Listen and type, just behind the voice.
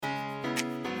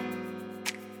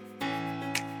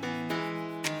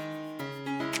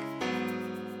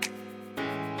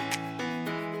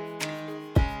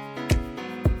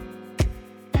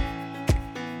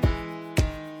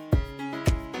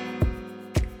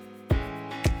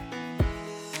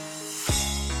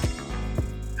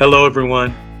Hello,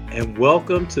 everyone, and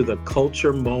welcome to the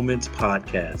Culture Moments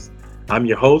Podcast. I'm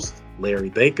your host, Larry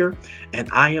Baker, and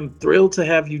I am thrilled to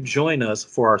have you join us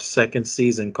for our second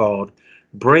season called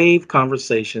Brave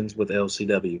Conversations with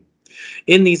LCW.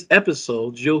 In these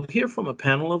episodes, you'll hear from a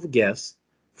panel of guests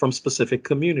from specific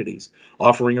communities,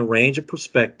 offering a range of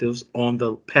perspectives on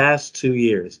the past 2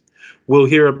 years. We'll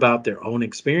hear about their own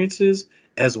experiences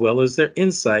as well as their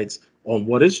insights on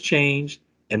what has changed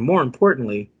and, more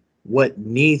importantly, what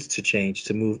needs to change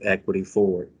to move equity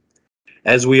forward.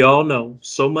 As we all know,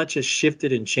 so much has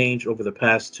shifted and changed over the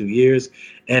past 2 years,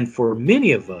 and for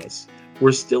many of us,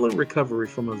 we're still in recovery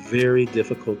from a very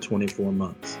difficult 24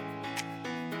 months.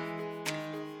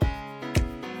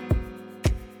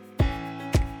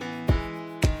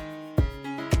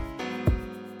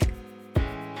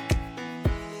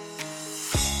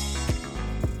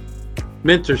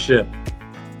 Mentorship.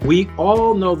 We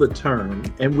all know the term,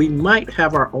 and we might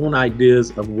have our own ideas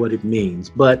of what it means,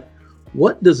 but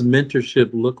what does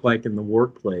mentorship look like in the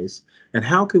workplace, and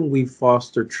how can we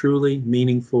foster truly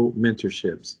meaningful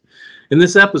mentorships? In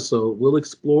this episode, we'll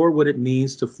explore what it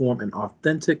means to form an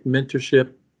authentic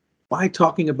mentorship, why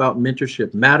talking about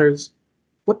mentorship matters,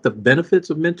 what the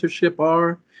benefits of mentorship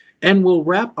are, and we'll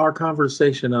wrap our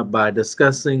conversation up by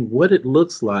discussing what it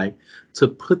looks like to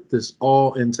put this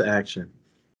all into action.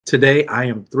 Today, I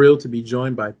am thrilled to be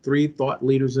joined by three thought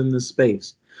leaders in this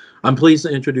space. I'm pleased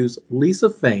to introduce Lisa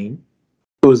Fain,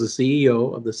 who is the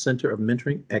CEO of the Center of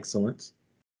Mentoring Excellence,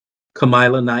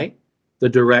 Kamila Knight, the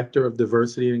Director of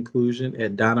Diversity and Inclusion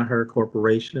at Danaher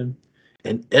Corporation,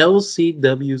 and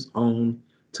LCW's own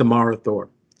Tamara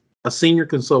Thorpe, a senior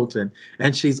consultant,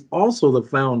 and she's also the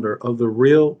founder of the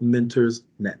Real Mentors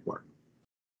Network.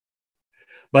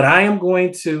 But I am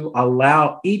going to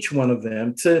allow each one of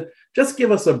them to just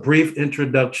give us a brief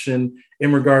introduction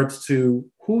in regards to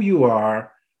who you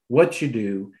are, what you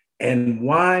do, and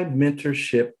why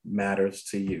mentorship matters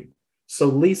to you. So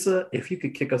Lisa, if you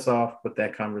could kick us off with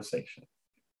that conversation.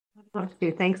 I'd love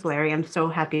to. Thanks, Larry. I'm so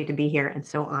happy to be here and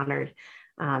so honored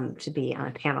to be on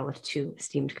a panel with two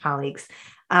esteemed colleagues.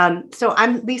 So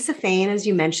I'm Lisa Fain, as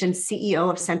you mentioned, CEO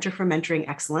of Center for Mentoring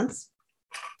Excellence,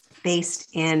 based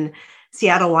in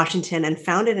Seattle, Washington, and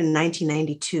founded in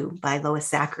 1992 by Lois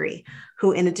Zachary,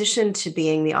 who, in addition to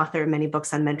being the author of many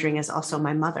books on mentoring, is also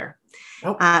my mother.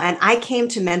 And I came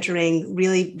to mentoring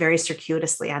really very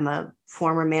circuitously. I'm a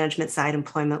former management side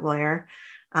employment lawyer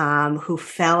who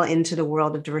fell into the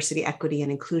world of diversity, equity,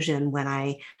 and inclusion when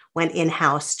I went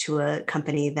in-house to a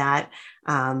company that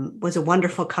was a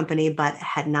wonderful company, but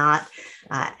had not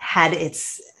had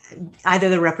its either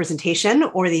the representation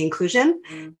or the inclusion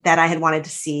that I had wanted to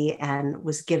see, and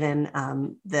was given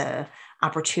the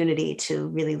opportunity to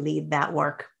really lead that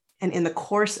work. And in the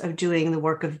course of doing the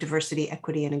work of diversity,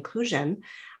 equity, and inclusion,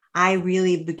 I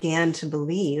really began to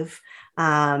believe,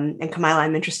 and Kamila,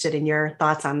 I'm interested in your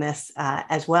thoughts on this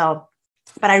as well,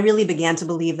 but I really began to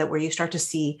believe that where you start to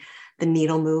see the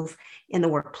needle move in the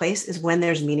workplace is when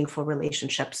there's meaningful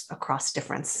relationships across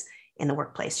difference in the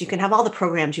workplace. You can have all the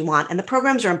programs you want, and the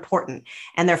programs are important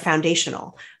and they're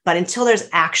foundational, but until there's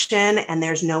action and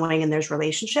there's knowing and there's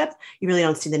relationship, you really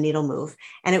don't see the needle move.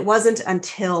 And it wasn't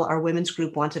until our women's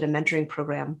group wanted a mentoring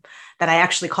program that I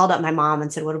actually called up my mom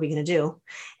and said, what are we going to do?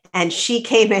 And she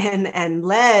came in and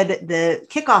led the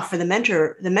kickoff for the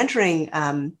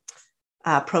mentoring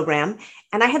program.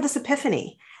 And I had this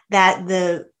epiphany that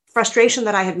the frustration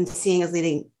that I had been seeing as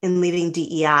leading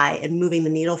DEI and moving the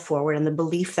needle forward, and the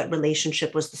belief that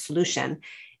relationship was the solution,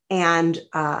 and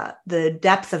the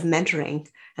depth of mentoring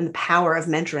and the power of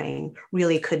mentoring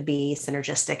really could be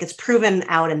synergistic. It's proven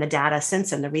out in the data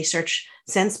since and the research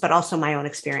since, but also my own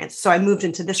experience. So I moved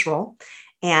into this role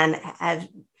and have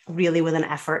really with an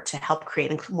effort to help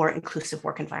create more inclusive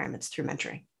work environments through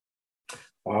mentoring.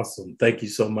 Awesome. Thank you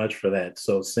so much for that.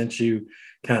 So since you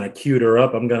kind of queued her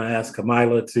up, I'm going to ask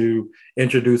Kamila to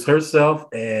introduce herself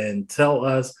and tell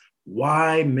us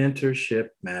why mentorship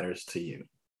matters to you.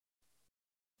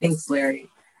 Thanks, Larry.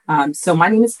 So my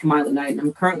name is Kamila Knight, and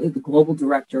I'm currently the Global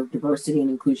Director of Diversity and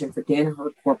Inclusion for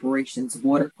Danaher Corporation's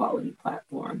water quality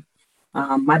platform.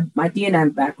 My D&I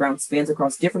background spans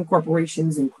across different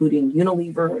corporations, including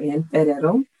Unilever and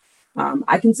FedEdo.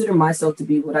 I consider myself to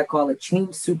be what I call a change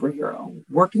superhero,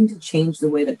 working to change the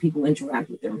way that people interact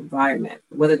with their environment,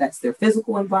 whether that's their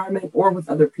physical environment or with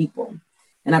other people.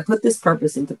 And I put this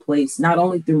purpose into place not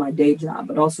only through my day job,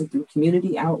 but also through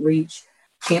community outreach,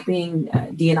 championing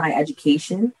D&I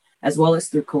education, as well as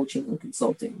through coaching and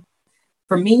consulting.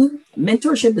 For me,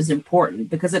 mentorship is important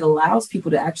because it allows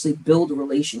people to actually build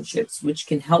relationships, which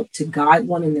can help to guide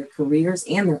one in their careers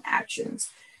and their actions.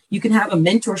 You can have a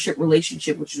mentorship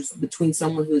relationship, which is between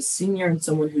someone who is senior and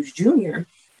someone who's junior,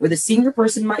 where the senior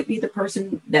person might be the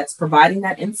person that's providing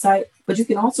that insight, but you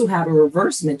can also have a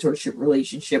reverse mentorship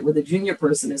relationship where the junior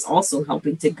person is also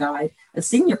helping to guide a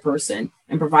senior person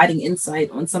and providing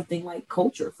insight on something like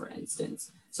culture, for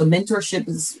instance. So mentorship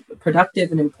is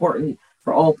productive and important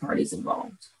for all parties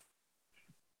involved.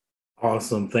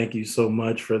 Awesome. Thank you so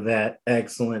much for that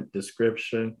excellent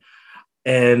description.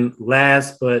 And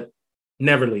last but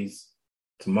never least,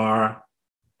 Tamara,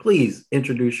 please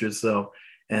introduce yourself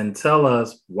and tell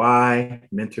us why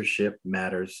mentorship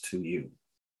matters to you.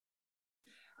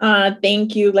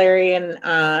 Thank you, Larry. And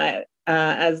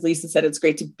as Lisa said, it's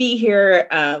great to be here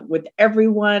with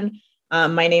everyone.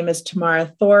 My name is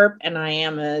Tamara Thorpe, and I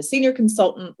am a senior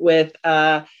consultant with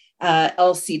LCW.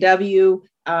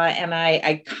 And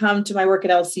I come to my work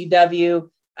at LCW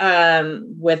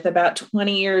with about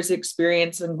 20 years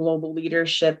experience in global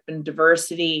leadership and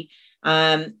diversity.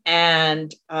 And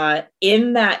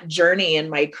in that journey in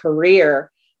my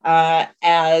career,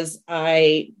 as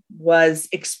I was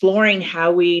exploring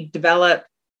how we develop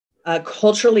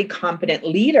culturally competent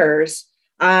leaders,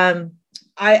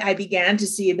 I began to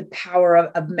see the power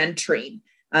of mentoring.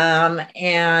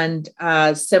 And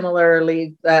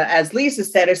similarly, as Lisa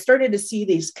said, I started to see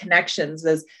these connections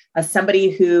as somebody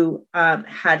who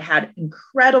had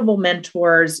incredible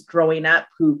mentors growing up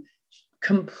who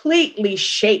completely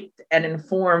shaped and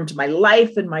informed my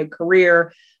life and my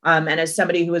career. And as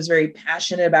somebody who was very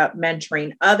passionate about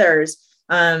mentoring others,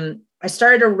 I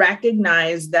started to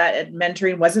recognize that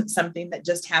mentoring wasn't something that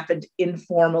just happened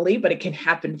informally, but it can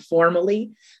happen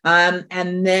formally.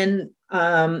 And then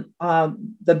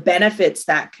the benefits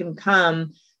that can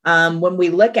come when we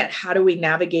look at how do we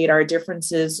navigate our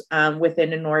differences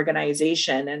within an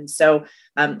organization. And so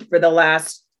for the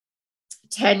last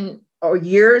 10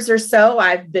 years or so,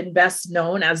 I've been best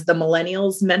known as the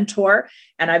Millennials Mentor.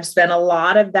 And I've spent a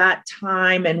lot of that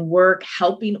time and work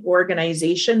helping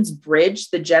organizations bridge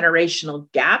the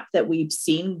generational gap that we've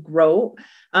seen grow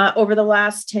over the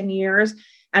last 10 years.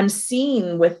 And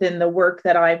seeing within the work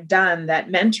that I've done that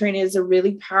mentoring is a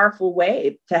really powerful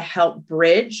way to help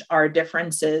bridge our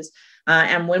differences.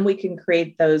 And when we can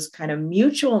create those kind of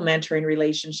mutual mentoring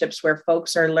relationships where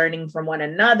folks are learning from one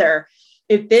another,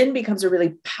 it then becomes a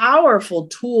really powerful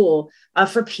tool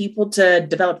for people to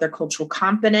develop their cultural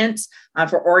competence,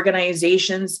 for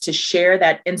organizations to share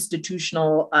that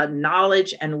institutional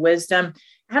knowledge and wisdom,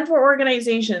 and for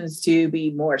organizations to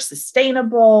be more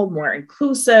sustainable, more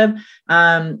inclusive.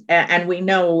 And we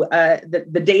know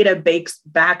that the data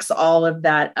backs all of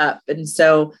that up. And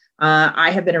so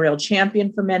I have been a real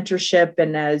champion for mentorship.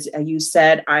 And as you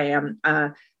said, I am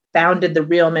founded the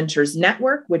Real Mentors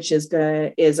Network, which is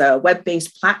a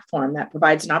web-based platform that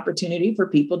provides an opportunity for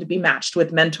people to be matched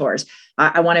with mentors.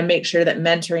 I want to make sure that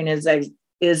mentoring is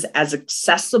as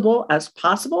accessible as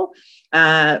possible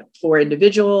for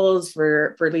individuals,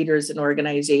 for leaders and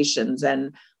organizations.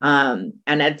 And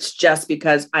it's just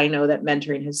because I know that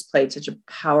mentoring has played such a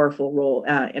powerful role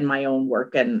in my own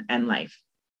work and life.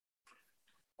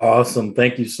 Awesome.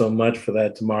 Thank you so much for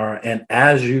that, Tamara. And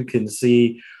as you can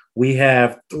see, we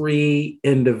have 3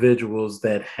 individuals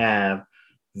that have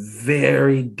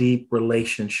very deep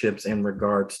relationships in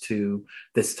regards to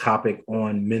this topic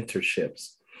on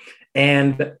mentorships.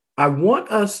 And I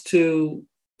want us to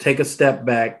take a step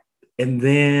back and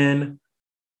then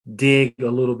dig a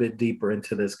little bit deeper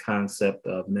into this concept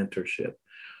of mentorship.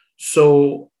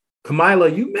 So,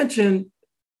 Kamila, you mentioned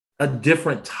a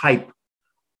different type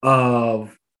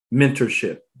of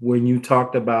mentorship when you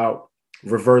talked about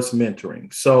reverse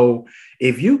mentoring. So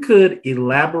if you could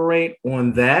elaborate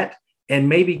on that and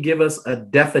maybe give us a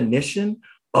definition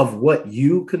of what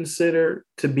you consider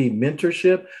to be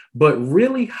mentorship, but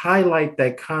really highlight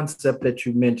that concept that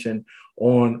you mentioned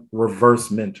on reverse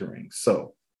mentoring.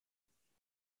 So.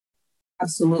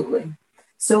 Absolutely.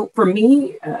 So for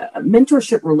me, a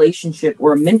mentorship relationship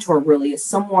or a mentor really is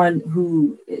someone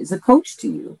who is a coach to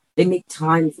you. They make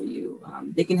time for you.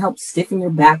 They can help stiffen your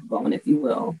backbone, if you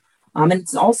will. And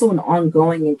it's also an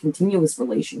ongoing and continuous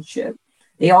relationship.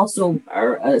 They also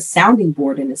are a sounding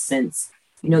board in a sense.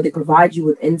 They provide you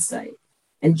with insight.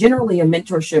 And generally, a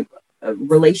mentorship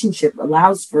relationship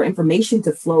allows for information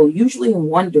to flow, usually in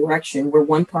one direction, where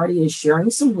one party is sharing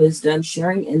some wisdom,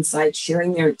 sharing insights,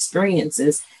 sharing their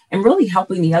experiences, and really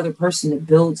helping the other person to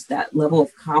build that level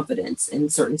of confidence in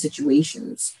certain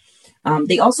situations.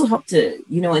 They also help to,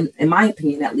 in my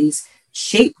opinion, at least,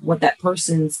 shape what that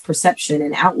person's perception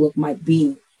and outlook might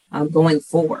be going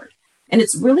forward. And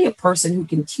it's really a person who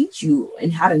can teach you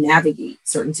in how to navigate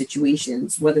certain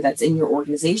situations, whether that's in your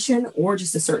organization or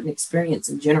just a certain experience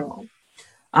in general.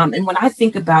 And when I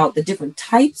think about the different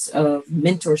types of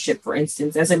mentorship, for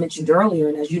instance, as I mentioned earlier,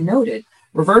 and as you noted,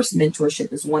 reverse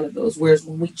mentorship is one of those. Whereas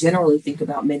when we generally think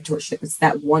about mentorship, it's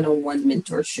that one-on-one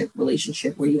mentorship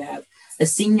relationship where you have a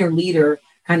senior leader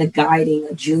kind of guiding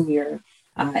a junior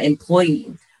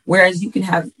employee. Whereas you can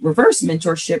have reverse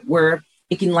mentorship where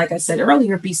it can, like I said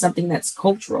earlier, be something that's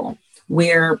cultural,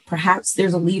 where perhaps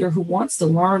there's a leader who wants to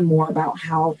learn more about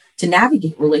how to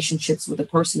navigate relationships with a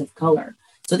person of color.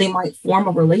 So they might form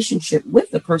a relationship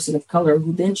with the person of color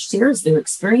who then shares their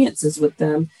experiences with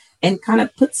them and kind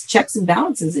of puts checks and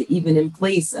balances even in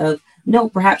place of, no,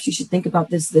 perhaps you should think about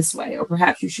this way, or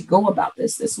perhaps you should go about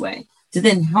this way, to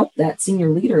then help that senior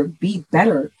leader be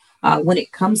better when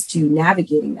it comes to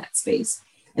navigating that space.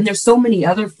 And there's so many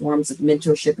other forms of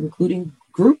mentorship, including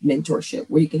group mentorship,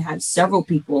 where you can have several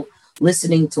people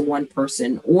listening to one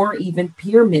person, or even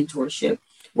peer mentorship,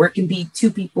 where it can be two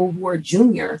people who are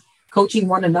junior coaching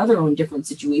one another on different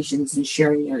situations and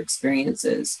sharing their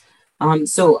experiences.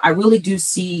 So I really do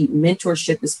see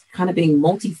mentorship as kind of being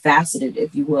multifaceted,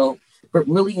 if you will, but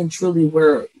really and truly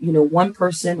where, one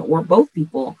person or both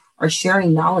people are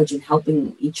sharing knowledge and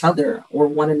helping each other or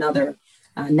one another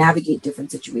navigate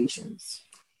different situations.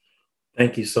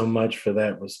 Thank you so much for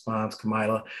that response,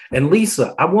 Kamila. And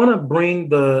Lisa, I want to bring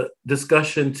the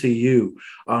discussion to you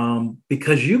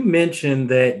because you mentioned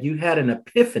that you had an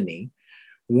epiphany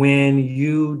when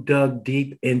you dug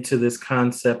deep into this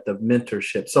concept of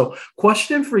mentorship. So,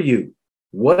 question for you,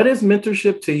 what is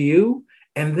mentorship to you?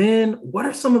 And then what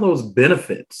are some of those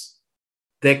benefits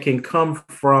that can come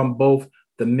from both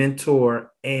the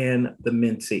mentor and the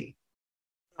mentee?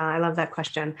 I love that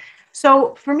question.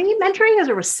 So for me, mentoring is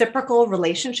a reciprocal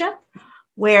relationship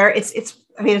where it's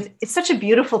such a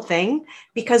beautiful thing,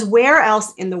 because where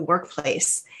else in the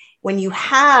workplace, when you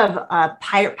have a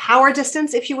power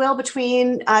distance, if you will,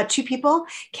 between two people,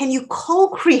 can you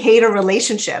co-create a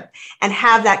relationship and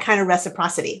have that kind of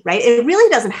reciprocity, right? It really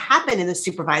doesn't happen in the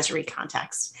supervisory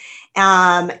context.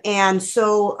 And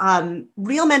so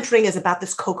real mentoring is about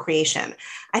this co-creation.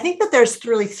 I think that there's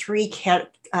really three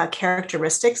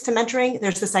characteristics to mentoring.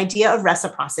 There's this idea of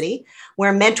reciprocity,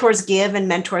 where mentors give and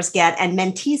mentors get, and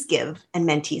mentees give and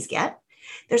mentees get.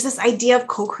 There's this idea of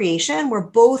co-creation where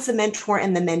both the mentor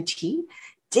and the mentee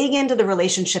dig into the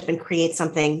relationship and create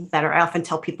something better. I often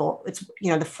tell people it's,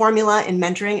 the formula in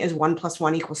mentoring is 1 +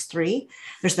 1 = 3.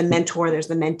 There's the mentor, there's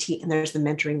the mentee, and there's the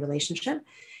mentoring relationship,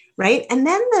 right? And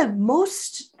then I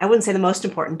wouldn't say the most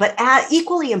important, but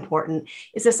equally important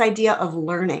is this idea of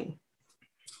learning.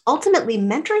 Ultimately,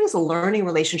 mentoring is a learning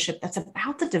relationship that's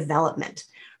about the development,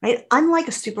 right? Unlike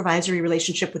a supervisory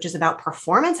relationship, which is about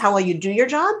performance, how well you do your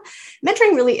job,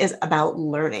 mentoring really is about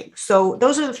learning. So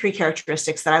those are the three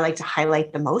characteristics that I like to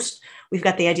highlight the most. We've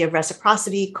got the idea of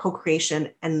reciprocity, co-creation,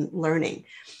 and learning.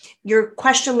 Your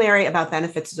question, Larry, about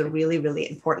benefits is a really, really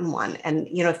important one. And,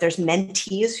 if there's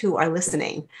mentees who are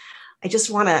listening, I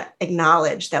just want to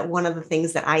acknowledge that one of the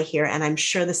things that I hear, and I'm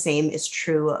sure the same is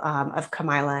true of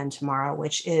Kamila and Tamara,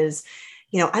 which is,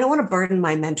 I don't want to burden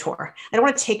my mentor. I don't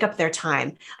want to take up their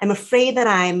time. I'm afraid that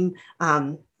I'm,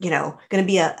 going to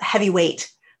be a heavy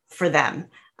weight for them,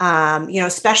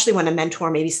 especially when a mentor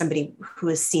may be somebody who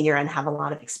is senior and have a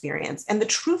lot of experience. And the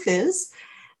truth is,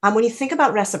 when you think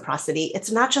about reciprocity, it's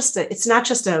not just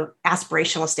a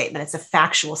aspirational statement, it's a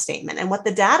factual statement. And what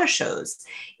the data shows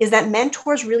is that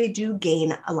mentors really do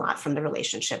gain a lot from the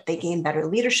relationship. They gain better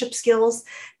leadership skills,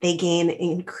 they gain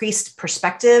increased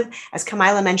perspective. As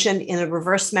Kamila mentioned, in a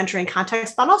reverse mentoring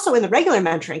context, but also in the regular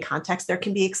mentoring context, there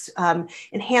can be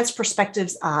enhanced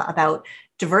perspectives about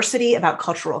diversity, about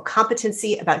cultural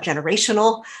competency, about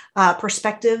generational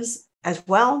perspectives as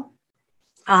well.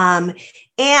 And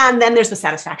then there's the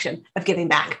satisfaction of giving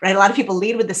back, right? A lot of people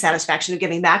lead with the satisfaction of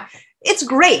giving back. It's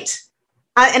great.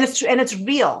 And it's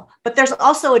real, but there's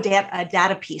also a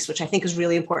data piece, which I think is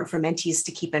really important for mentees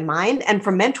to keep in mind and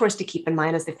for mentors to keep in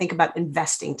mind as they think about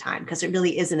investing time, because it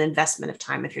really is an investment of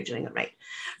time if you're doing it right.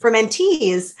 For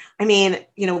mentees,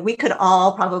 we could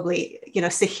all probably,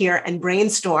 sit here and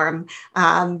brainstorm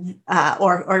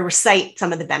or recite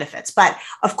some of the benefits, but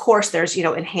of course there's,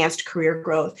 enhanced career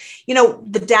growth.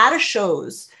 The data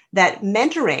shows that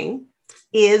mentoring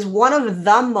is one of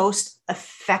the most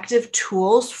effective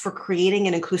tools for creating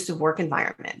an inclusive work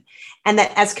environment. And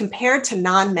that as compared to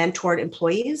non-mentored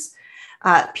employees,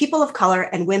 people of color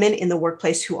and women in the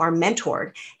workplace who are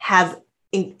mentored have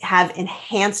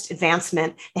enhanced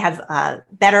advancement, they have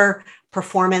better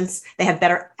performance, they have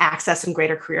better access and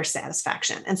greater career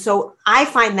satisfaction. And so I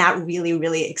find that really,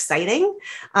 really exciting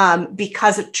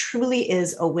because it truly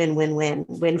is a win-win-win,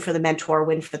 win for the mentor,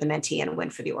 win for the mentee, and a win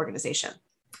for the organization.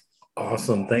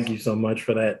 Awesome. Thank you so much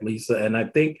for that, Lisa. And I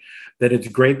think that it's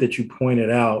great that you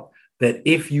pointed out that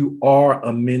if you are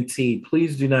a mentee,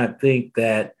 please do not think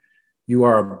that you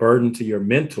are a burden to your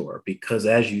mentor, because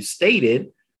as you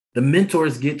stated, the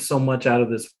mentors get so much out of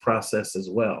this process as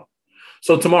well.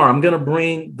 So Tamar, I'm going to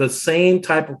bring the same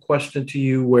type of question to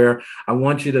you where I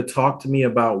want you to talk to me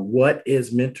about what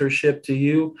is mentorship to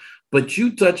you, but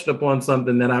you touched upon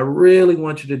something that I really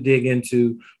want you to dig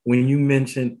into when you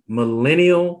mentioned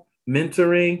millennial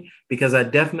mentoring, because I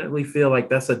definitely feel like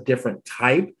that's a different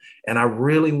type. And I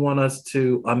really want us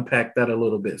to unpack that a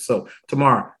little bit. So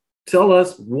Tamar, tell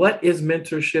us, what is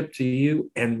mentorship to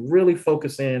you, and really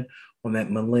focus in on that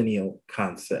millennial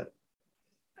concept.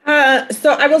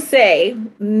 So I will say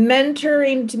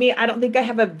mentoring to me, I don't think I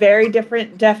have a very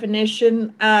different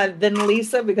definition than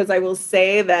Lisa, because I will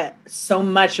say that so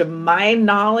much of my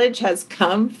knowledge has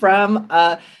come from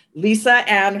Lisa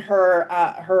and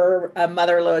her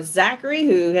mother-in-law, Zachary,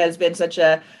 who has been such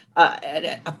a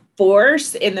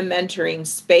force in the mentoring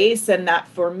space. And that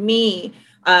for me,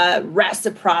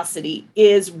 reciprocity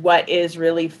is what is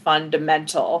really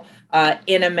fundamental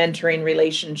in a mentoring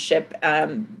relationship,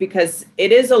 because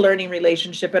it is a learning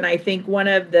relationship. And I think one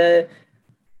of the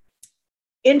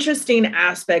interesting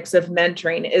aspects of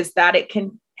mentoring is that it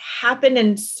can happen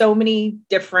in so many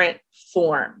different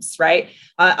forms, right?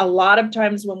 A lot of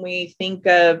times when we think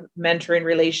of mentoring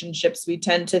relationships, we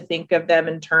tend to think of them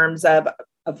in terms of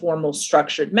a formal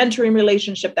structured mentoring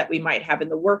relationship that we might have in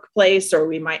the workplace, or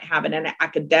we might have in an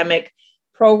academic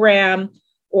program,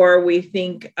 or we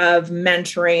think of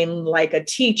mentoring like a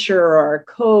teacher or a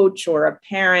coach or a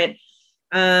parent.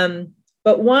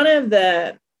 But one of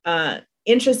the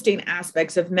interesting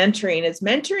aspects of mentoring is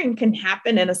mentoring can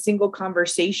happen in a single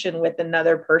conversation with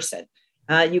another person.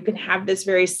 You can have this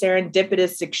very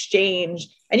serendipitous exchange,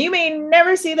 and you may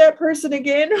never see that person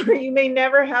again, or you may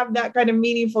never have that kind of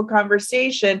meaningful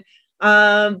conversation.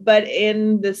 But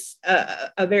in this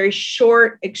a very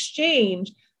short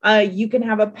exchange, you can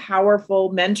have a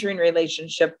powerful mentoring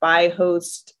relationship. I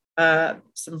host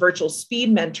some virtual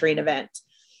speed mentoring events.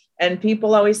 And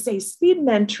people always say, speed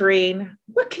mentoring,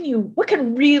 what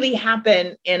can really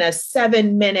happen in a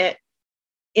 7-minute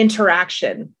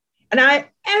interaction? And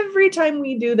every time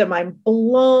we do them, I'm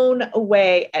blown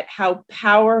away at how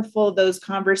powerful those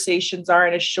conversations are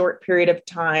in a short period of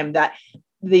time, that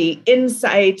the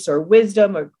insights or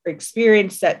wisdom or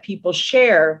experience that people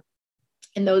share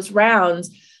in those rounds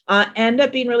end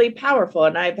up being really powerful.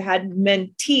 And I've had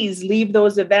mentees leave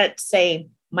those events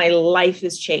saying, my life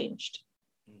has changed.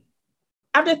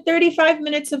 After 35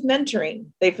 minutes of mentoring,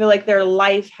 they feel like their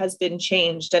life has been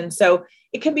changed. And so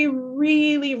it can be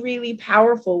really, really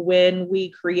powerful when we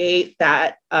create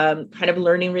that kind of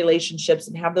learning relationships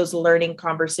and have those learning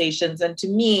conversations. And to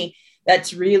me,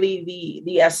 that's really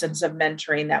the essence of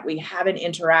mentoring, that we have an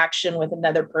interaction with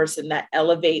another person that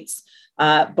elevates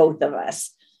both of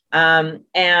us.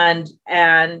 And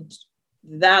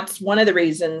that's one of the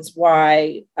reasons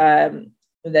why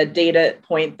the data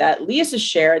point that Lisa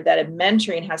shared, that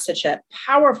mentoring has such a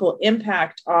powerful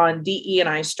impact on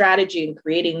DE&I strategy and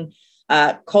creating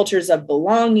cultures of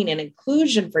belonging and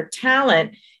inclusion for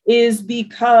talent, is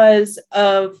because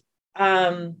of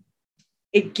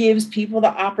it gives people the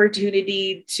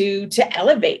opportunity to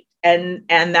elevate, and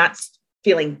that's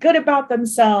feeling good about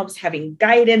themselves, having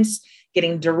guidance,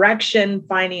 getting direction,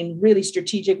 finding really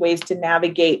strategic ways to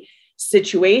navigate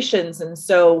situations. And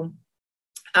so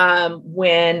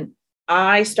when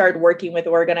I started working with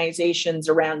organizations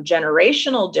around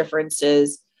generational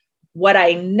differences, what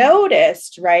I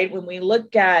noticed, right, when we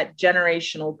look at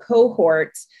generational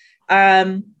cohorts,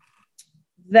 that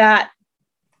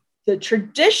the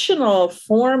traditional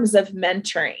forms of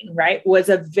mentoring, right, was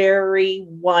a very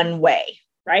one way,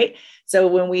 right? So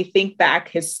when we think back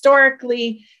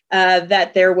historically,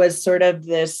 that there was sort of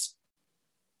this,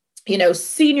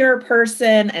 senior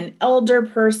person, an elder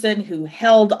person who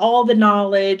held all the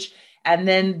knowledge, and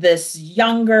then this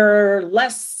younger,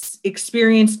 less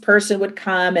experienced person would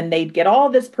come and they'd get all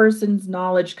this person's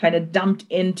knowledge kind of dumped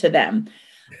into them.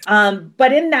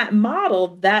 But in that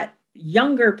model, that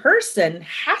younger person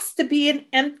has to be an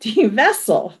empty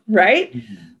vessel, right?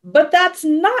 Mm-hmm. But that's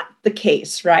not the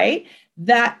case, right?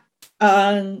 That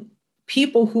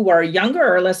people who are younger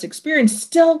or less experienced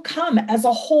still come as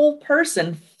a whole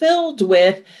person filled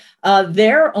with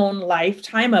their own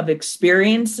lifetime of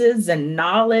experiences and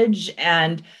knowledge,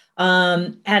 and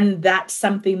that's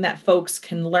something that folks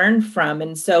can learn from.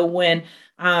 And so when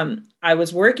I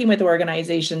was working with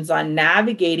organizations on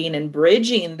navigating and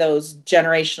bridging those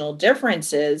generational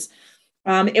differences,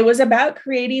 it was about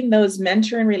creating those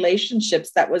mentoring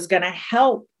relationships that was going to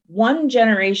help one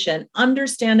generation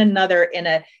understand another in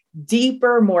a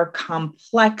deeper, more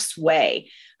complex way,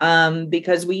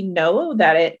 because we know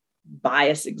that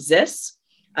bias exists.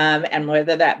 And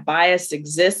whether that bias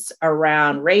exists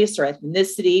around race or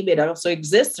ethnicity, but it also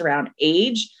exists around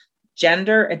age,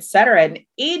 gender, et cetera. And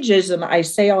ageism, I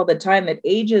say all the time that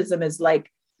ageism is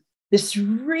like this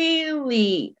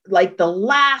really like the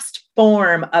last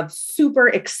form of super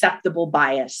acceptable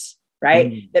bias,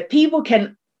 right? That people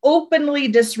can openly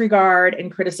disregard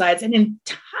and criticize an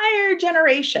entire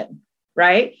generation,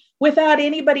 right? Without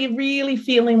anybody really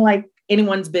feeling like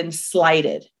anyone's been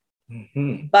slighted.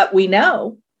 But we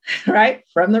know, right,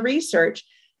 from the research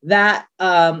that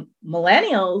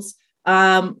millennials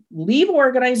leave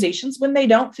organizations when they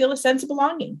don't feel a sense of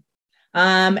belonging.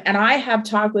 And I have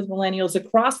talked with millennials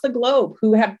across the globe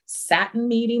who have sat in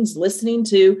meetings listening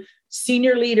to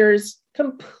senior leaders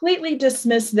completely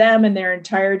dismiss them and their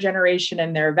entire generation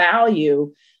and their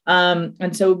value.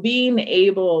 And so being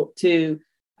able to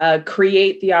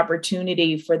create the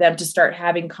opportunity for them to start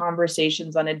having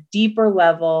conversations on a deeper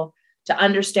level, to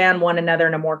understand one another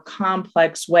in a more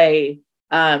complex way,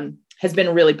 has been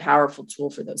a really powerful tool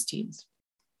for those teams.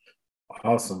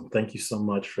 Awesome. Thank you so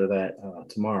much for that,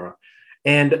 Tamara.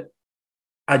 And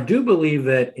I do believe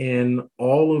that in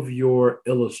all of your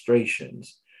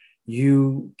illustrations,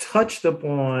 you touched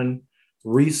upon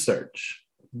research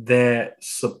that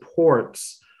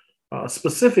supports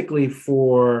specifically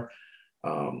for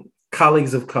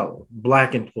colleagues of color,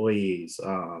 Black employees,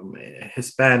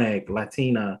 Hispanic,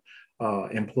 Latina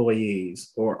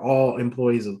employees, or all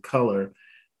employees of color,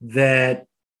 that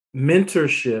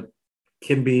mentorship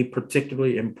can be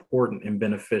particularly important and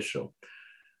beneficial.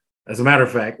 As a matter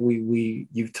of fact,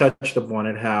 you've touched upon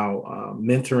it, how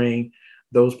mentoring,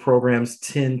 those programs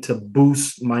tend to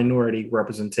boost minority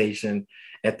representation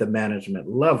at the management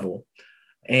level.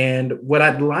 And what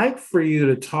I'd like for you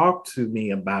to talk to me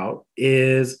about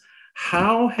is,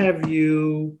 how have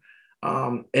you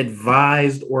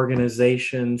advised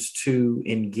organizations to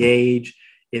engage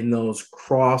in those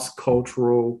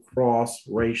cross-cultural,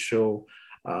 cross-racial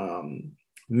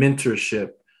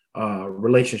mentorship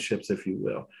relationships, if you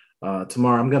will?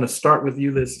 Tamara, I'm going to start with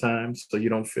you this time so you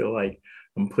don't feel like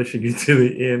I'm pushing you to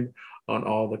the end on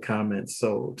all the comments.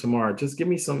 So Tamara, just give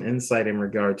me some insight in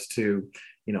regards to,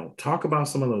 talk about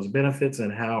some of those benefits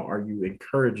and how are you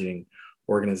encouraging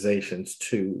organizations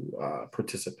to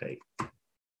participate?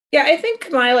 Yeah, I think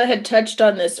Kamila had touched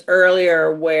on this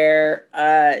earlier where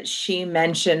she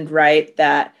mentioned, right,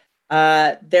 that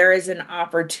there is an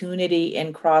opportunity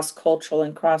in cross-cultural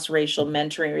and cross-racial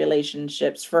mentoring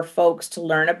relationships for folks to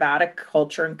learn about a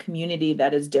culture and community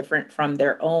that is different from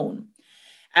their own.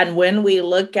 And when we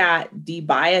look at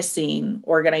debiasing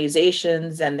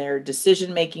organizations and their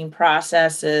decision-making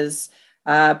processes,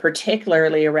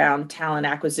 particularly around talent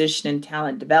acquisition and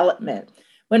talent development,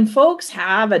 when folks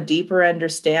have a deeper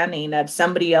understanding of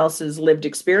somebody else's lived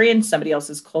experience, somebody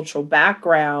else's cultural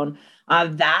background,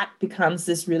 that becomes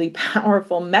this really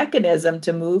powerful mechanism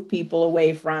to move people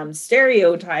away from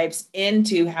stereotypes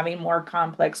into having more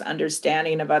complex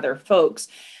understanding of other folks.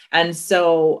 And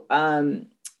so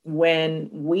when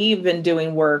we've been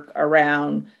doing work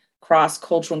around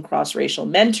cross-cultural and cross-racial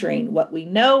mentoring, what we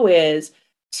know is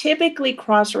typically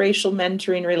cross-racial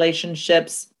mentoring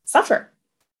relationships suffer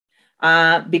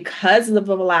because of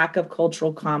the lack of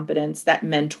cultural competence that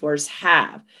mentors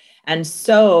have. And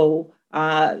so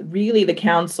really the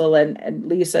council, and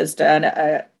Lisa's done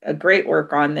a great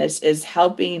work on this, is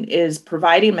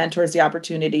providing mentors the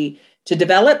opportunity to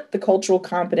develop the cultural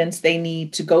competence they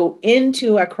need to go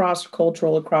into a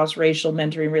cross-cultural or cross-racial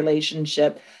mentoring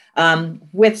relationship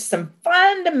with some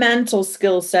fundamental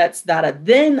skill sets that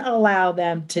then allow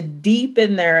them to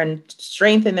deepen and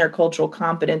strengthen their cultural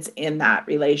competence in that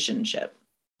relationship.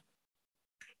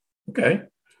 Okay.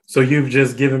 So you've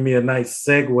just given me a nice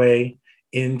segue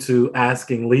into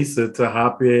asking Lisa to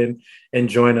hop in and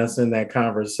join us in that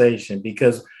conversation,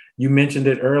 because you mentioned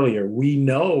it earlier. We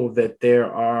know that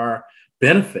there are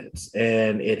benefits,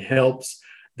 and it helps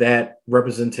that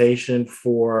representation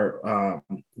for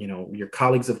your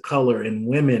colleagues of color and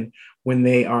women when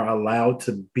they are allowed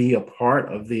to be a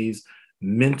part of these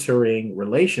mentoring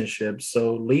relationships.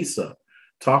 So Lisa,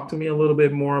 talk to me a little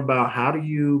bit more about, how do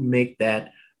you make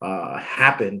that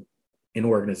happen in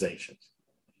organizations?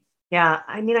 Yeah,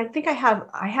 I mean, I think I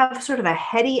have sort of a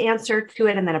heady answer to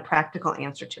it and then a practical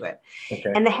answer to it.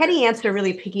 Okay. And the heady answer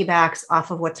really piggybacks off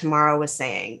of what Tamara was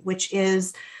saying, which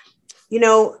is,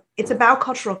 it's about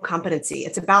cultural competency.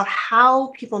 It's about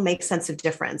how people make sense of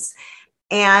difference.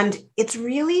 And it's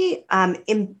really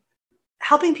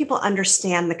helping people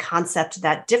understand the concept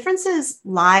that differences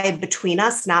lie between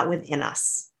us, not within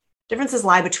us. Differences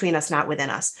lie between us, not within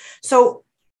us. So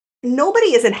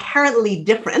nobody is inherently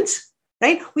different,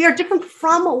 right? We are different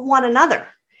from one another.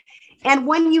 And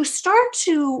when you start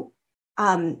to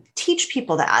teach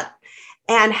people that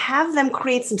and have them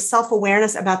create some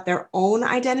self-awareness about their own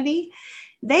identity,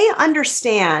 they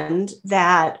understand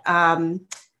that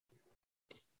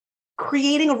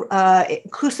creating an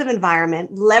inclusive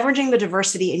environment, leveraging the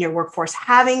diversity in your workforce,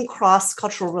 having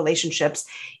cross-cultural relationships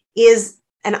is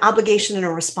an obligation and a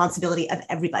responsibility of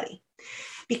everybody.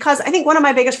 Because I think one of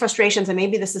my biggest frustrations, and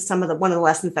maybe this is one of the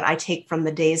lessons that I take from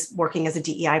the days working as a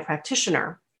DEI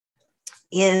practitioner,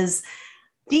 is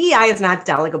DEI is not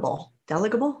delegatable,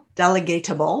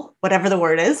 whatever the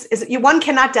word is one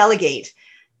cannot delegate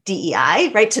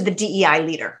DEI, right, to the DEI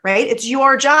leader, right? It's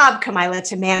your job, Kamila,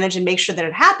 to manage and make sure that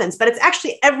it happens, but it's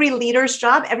actually every leader's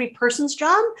job, every person's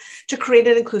job to create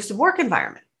an inclusive work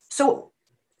environment. So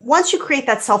once you create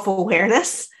that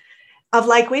self-awareness of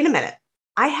like, wait a minute,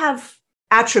 I have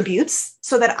attributes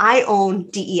so that I own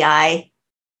DEI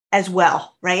as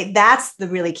well, right? That's the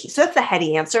really key. So that's the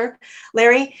heady answer,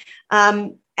 Larry.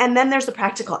 And then there's the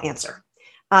practical answer,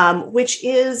 which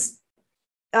is,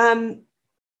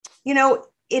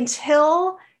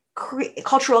 until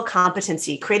cultural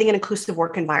competency, creating an inclusive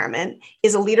work environment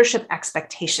is a leadership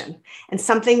expectation and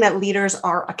something that leaders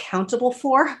are accountable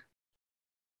for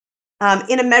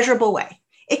in a measurable way.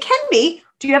 It can be,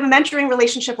 do you have a mentoring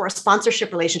relationship or a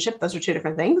sponsorship relationship? Those are two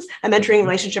different things. A mentoring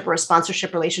relationship or a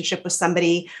sponsorship relationship with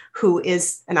somebody who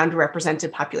is an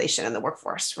underrepresented population in the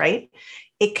workforce, right?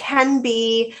 It can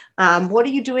be, what are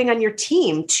you doing on your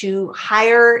team to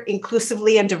hire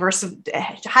inclusively and diversity,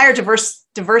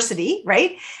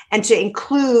 right? And to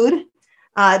include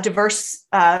diverse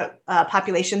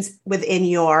populations within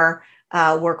your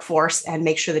workforce and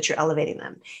make sure that you're elevating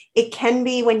them. It can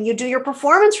be when you do your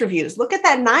performance reviews, look at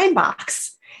that 9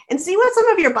 box and see what some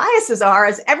of your biases are,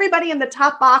 as everybody in the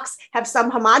top box have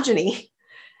some homogeny.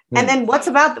 And then what's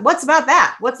about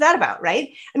that? What's that about,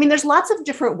 right? I mean, there's lots of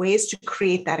different ways to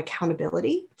create that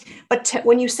accountability. But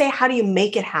when you say, how do you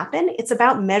make it happen? It's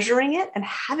about measuring it and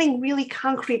having really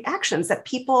concrete actions that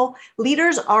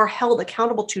leaders are held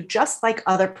accountable to, just like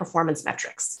other performance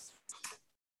metrics.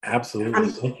 Absolutely.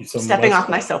 Thank you so much. Stepping off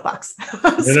my soapbox.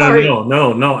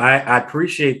 No. I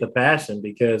appreciate the passion,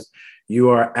 because you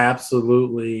are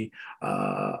absolutely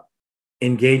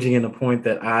engaging in a point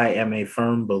that I am a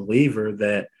firm believer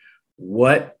that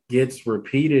what gets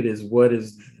repeated is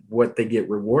what they get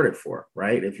rewarded for,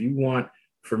 right? If you want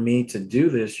for me to do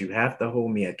this, you have to hold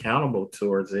me accountable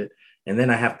towards it. And then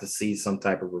I have to see some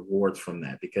type of rewards from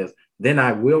that, because then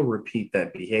I will repeat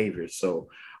that behavior. So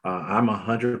I'm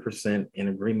 100% in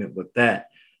agreement with that.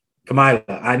 Kamila,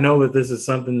 I know that this is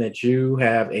something that you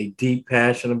have a deep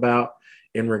passion about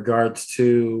in regards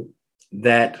to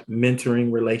that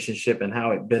mentoring relationship and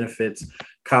how it benefits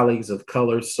colleagues of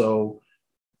color. So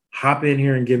hop in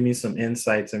here and give me some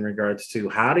insights in regards to,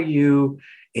 how do you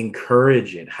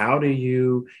encourage it? How do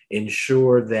you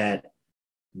ensure that,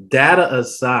 data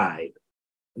aside,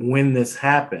 when this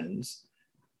happens,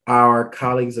 our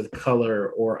colleagues of color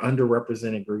or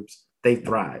underrepresented groups, they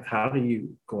thrive? How do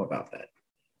you go about that?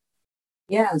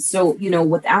 Yeah, so,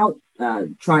 without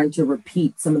trying to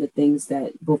repeat some of the things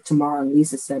that both Tamara and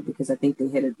Lisa said, because I think they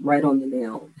hit it right on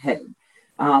the head.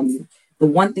 The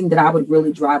one thing that I would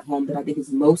really drive home that I think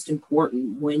is most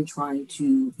important when trying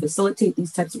to facilitate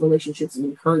these types of relationships and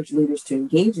encourage leaders to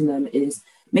engage in them is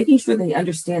making sure they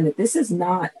understand that this is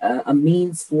not a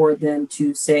means for them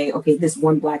to say, okay, this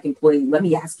one Black employee, let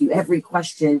me ask you every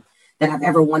question that I've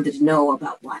ever wanted to know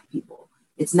about Black people.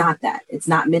 It's not that. It's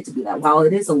not meant to be that. While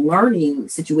it is a learning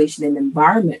situation and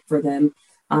environment for them,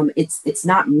 it's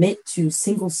not meant to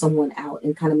single someone out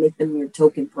and kind of make them your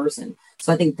token person.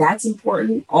 So I think that's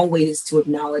important always to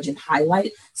acknowledge and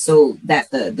highlight, so that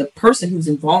the person who's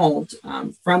involved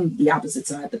from the opposite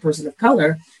side, the person of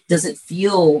color, doesn't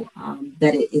feel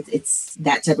that it's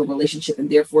that type of relationship, and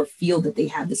therefore feel that they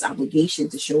have this obligation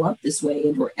to show up this way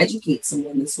and or educate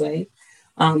someone this way.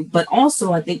 But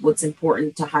also, I think what's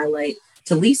important to highlight,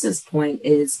 to Lisa's point,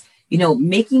 is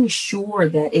making sure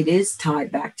that it is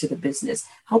tied back to the business,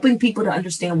 helping people to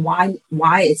understand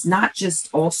why it's not just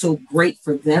also great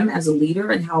for them as a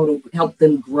leader and how it'll help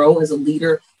them grow as a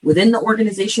leader within the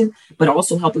organization, but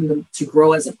also helping them to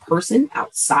grow as a person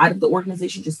outside of the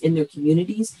organization, just in their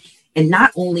communities. And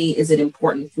not only is it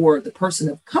important for the person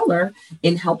of color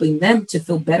in helping them to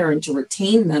feel better and to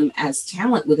retain them as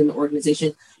talent within the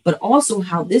organization, but also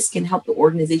how this can help the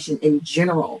organization in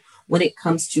general, when it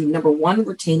comes to, number one,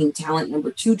 retaining talent,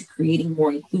 number two, to creating more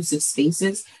inclusive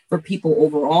spaces for people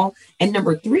overall, and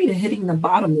number three, to hitting the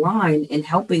bottom line and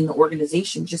helping the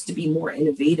organization just to be more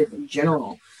innovative in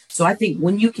general. So I think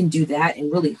when you can do that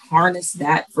and really harness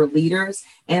that for leaders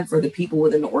and for the people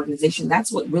within the organization, that's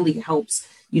what really helps,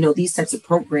 these types of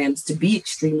programs to be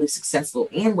extremely successful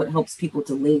and what helps people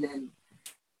to lean in.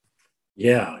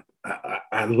 Yeah,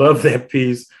 I love that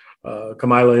piece,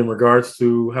 Kamila, in regards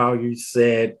to how you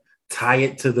said tie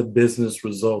it to the business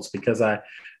results, because I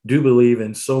do believe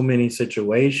in so many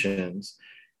situations,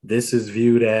 this is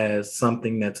viewed as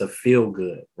something that's a feel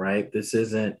good, right? This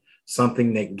isn't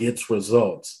something that gets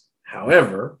results.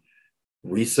 However,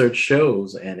 research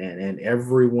shows and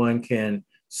everyone can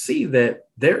see that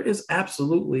there is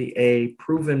absolutely a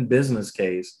proven business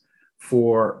case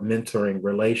for mentoring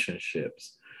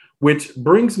relationships, which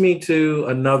brings me to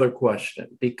another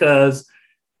question, because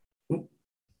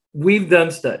we've done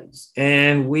studies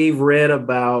and we've read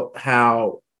about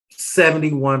how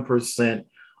 71%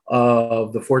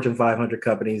 of the Fortune 500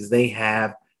 companies, they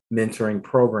have mentoring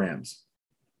programs,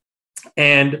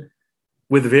 and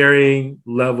with varying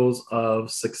levels of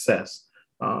success.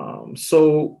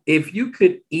 So if you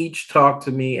could each talk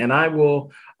to me, and I'm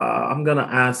going to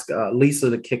ask Lisa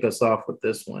to kick us off with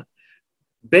this one.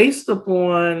 Based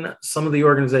upon some of the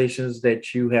organizations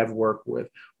that you have worked with,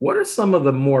 what are some of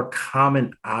the more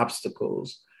common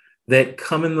obstacles that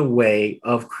come in the way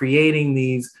of creating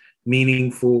these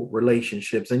meaningful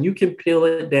relationships? And you can peel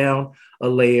it down a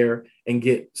layer and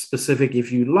get specific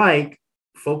if you like,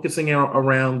 focusing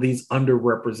around these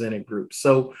underrepresented groups.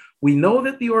 So we know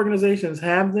that the organizations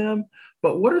have them,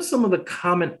 but what are some of the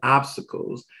common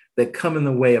obstacles that come in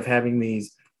the way of having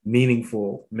these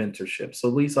meaningful mentorships? So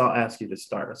Lisa, I'll ask you to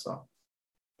start us off.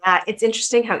 It's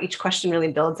interesting how each question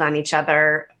really builds on each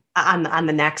other on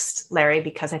the next, Larry,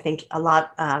 because I think a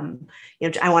lot, I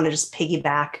want to just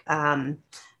piggyback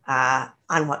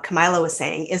on what Kamila was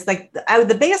saying is like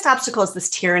the biggest obstacle is this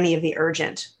tyranny of the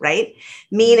urgent, right?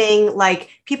 Meaning like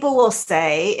people will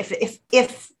say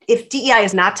if DEI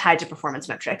is not tied to performance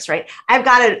metrics, right? We've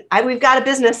got a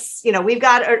business, we've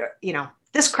got,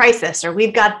 this crisis, or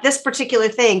we've got this particular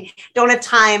thing, don't have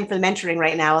time for the mentoring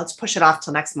right now. Let's push it off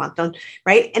till next month.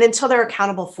 Right. And until they're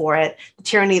accountable for it, the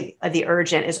tyranny of the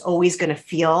urgent is always going to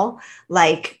feel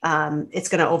like it's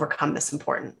going to overcome this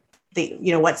important,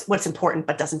 what's important,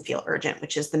 but doesn't feel urgent,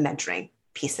 which is the mentoring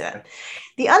piece of it.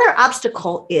 The other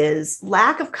obstacle is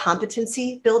lack of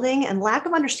competency building and lack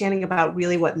of understanding about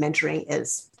really what mentoring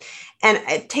is. And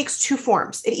it takes two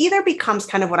forms. It either becomes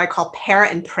kind of what I call pair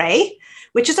and pray,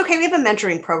 which is, okay, we have a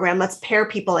mentoring program. Let's pair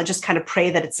people and just kind of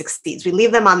pray that it succeeds. We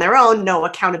leave them on their own, no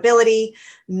accountability,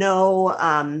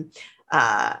 no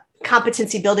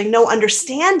competency building, no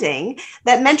understanding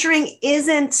that mentoring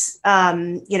isn't,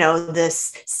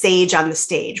 this sage on the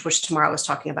stage, which Tamara was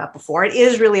talking about before. It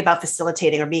is really about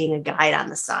facilitating or being a guide on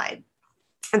the side.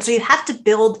 And so you have to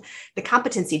build the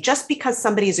competency. Just because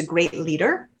somebody is a great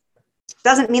leader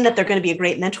doesn't mean that they're going to be a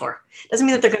great mentor. Doesn't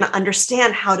mean that they're going to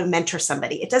understand how to mentor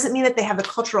somebody. It doesn't mean that they have the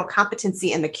cultural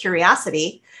competency and the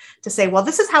curiosity to say, well,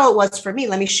 this is how it was for me.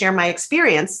 Let me share my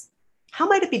experience. How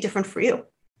might it be different for you?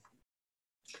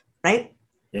 Right?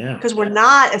 Yeah. Because we're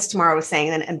not, as Tamara was saying,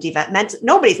 an empty vessel.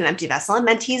 Nobody's an empty vessel, and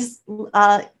mentees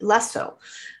less so.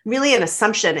 Really an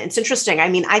assumption. It's interesting. I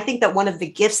mean, I think that one of the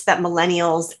gifts that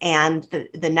millennials and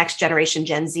the next generation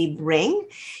Gen Z bring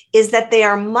is that they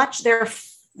are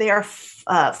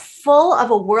full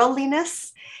of a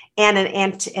worldliness and an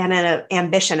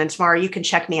ambition. And Tamara, you can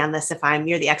check me on this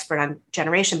you're the expert on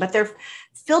generation, but they're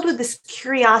filled with this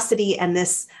curiosity and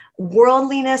this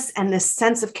worldliness and this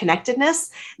sense of connectedness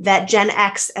that Gen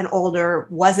X and older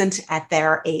wasn't at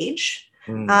their age.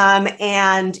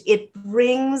 And it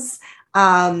brings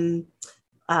a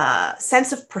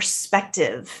sense of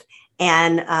perspective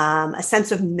and a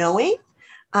sense of knowing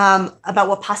about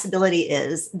what possibility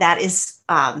is that is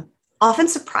often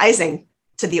surprising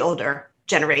to the older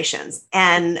generations,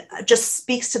 and just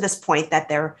speaks to this point that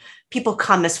people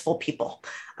come as full people.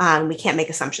 We can't make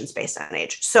assumptions based on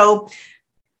age. So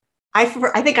I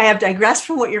think I have digressed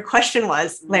from what your question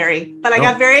was, Larry, but I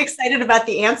got very excited about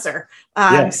the answer.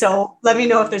 So let me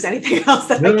know if there's anything else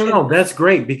that No, that's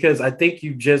great, because I think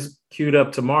you just queued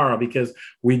up tomorrow, because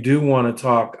we do want to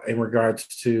talk in regards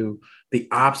to the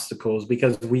obstacles,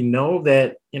 because we know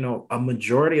that, a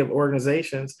majority of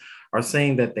organizations are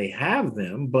saying that they have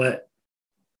them, but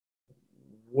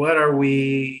what are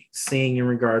we seeing in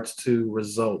regards to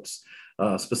results,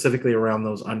 specifically around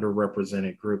those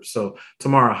underrepresented groups? So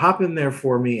Tamara, hop in there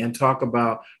for me and talk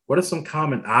about what are some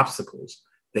common obstacles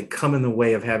that come in the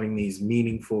way of having these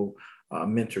meaningful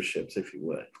mentorships, if you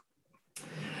would.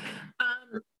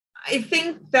 I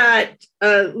think that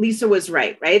Lisa was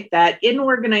right? That in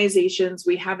organizations,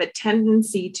 we have a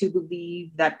tendency to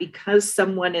believe that because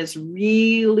someone is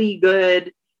really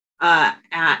good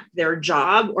at their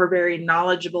job or very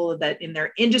knowledgeable that in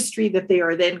their industry, that they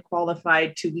are then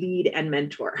qualified to lead and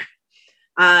mentor.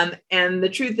 And the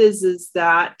truth is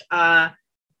that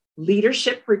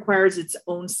leadership requires its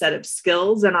own set of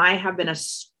skills. And I have been a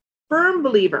firm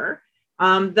believer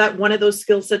that one of those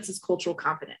skill sets is cultural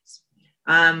competence.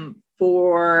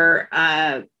 For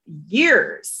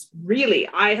years, really,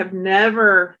 I have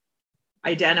never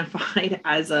identified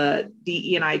as a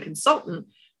DE&I consultant.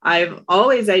 I've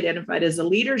always identified as a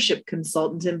leadership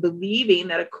consultant and believing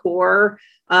that a core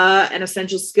and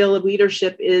essential skill of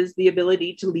leadership is the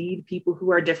ability to lead people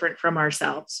who are different from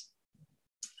ourselves.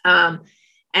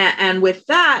 And with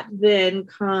that then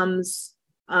comes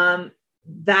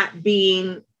that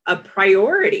being a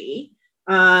priority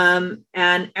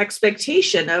and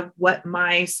expectation of what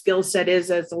my skill set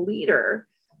is as a leader,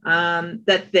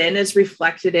 that then is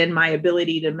reflected in my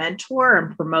ability to mentor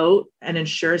and promote and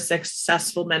ensure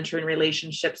successful mentoring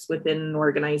relationships within an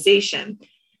organization.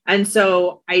 And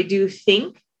so I do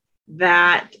think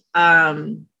that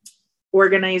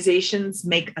organizations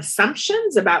make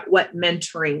assumptions about what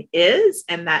mentoring is,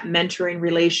 and that mentoring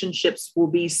relationships will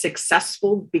be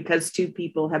successful because two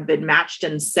people have been matched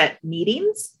and set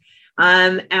meetings.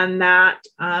 And that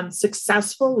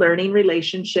successful learning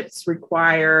relationships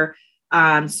require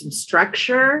some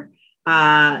structure,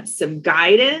 some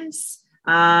guidance.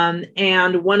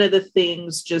 And one of the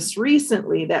things just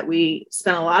recently that we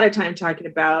spent a lot of time talking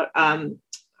about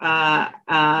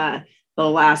the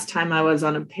last time I was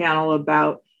on a panel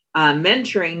about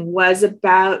mentoring was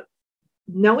about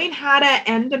knowing how to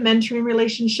end a mentoring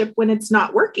relationship when it's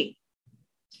not working.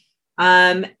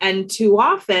 And too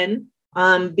often,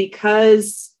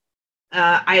 because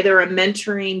either a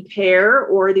mentoring pair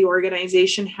or the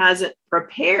organization hasn't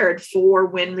prepared for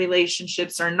when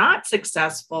relationships are not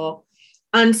successful,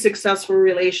 unsuccessful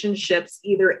relationships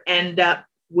either end up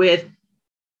with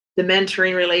the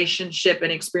mentoring relationship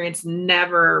and experience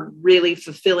never really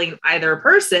fulfilling either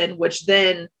person, which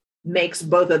then makes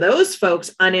both of those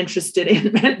folks uninterested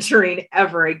in mentoring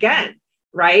ever again,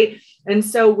 right? And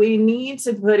so we need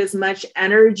to put as much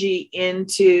energy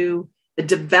into the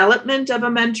development of a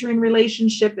mentoring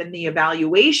relationship and the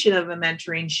evaluation of a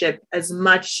mentoringship as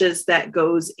much as that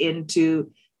goes into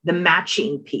the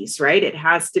matching piece, right? It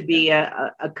has to be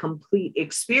a complete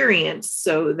experience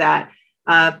so that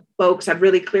folks have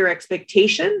really clear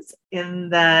expectations in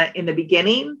the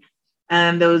beginning,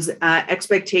 and those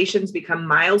expectations become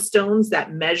milestones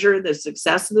that measure the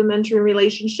success of the mentoring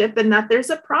relationship, and that there's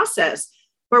a process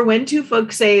for when two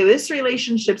folks say this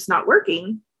relationship's not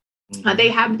working, they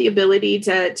have the ability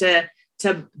to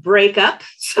break up,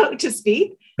 so to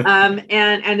speak,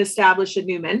 and establish a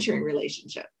new mentoring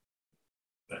relationship.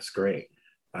 That's great.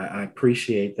 I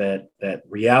appreciate that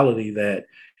reality that,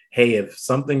 hey, if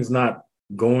something's not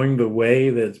going the way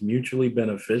that's mutually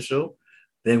beneficial,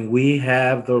 then we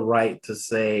have the right to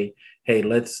say, hey,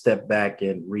 let's step back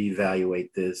and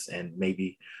reevaluate this and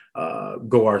maybe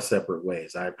go our separate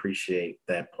ways. I appreciate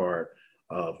that part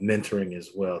of mentoring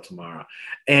as well, Tamara.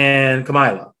 And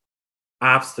Kamila,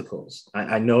 obstacles.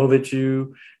 I know that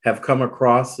you have come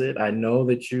across it. I know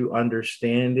that you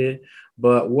understand it,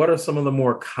 but what are some of the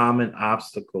more common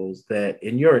obstacles that,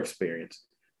 in your experience,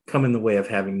 come in the way of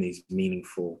having these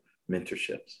meaningful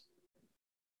mentorships?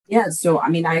 Yeah, so I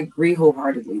mean, I agree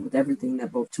wholeheartedly with everything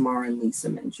that both Tamara and Lisa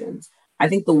mentioned. I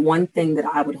think the one thing that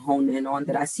I would hone in on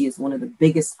that I see as one of the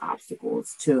biggest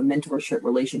obstacles to a mentorship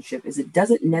relationship is it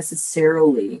doesn't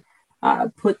necessarily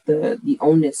put the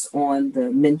onus on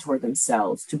the mentor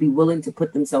themselves to be willing to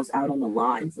put themselves out on the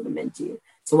line for the mentee.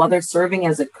 So while they're serving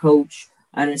as a coach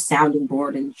and a sounding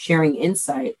board and sharing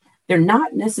insight, they're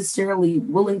not necessarily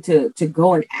willing to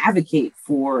go and advocate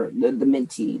for the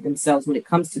mentee themselves when it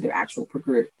comes to their actual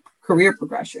career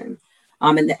progression.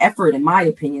 And the effort, in my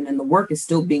opinion, and the work is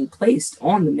still being placed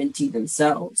on the mentee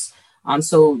themselves.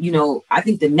 So, I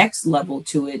think the next level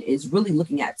to it is really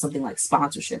looking at something like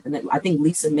sponsorship. And I think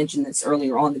Lisa mentioned this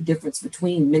earlier on, the difference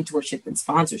between mentorship and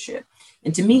sponsorship.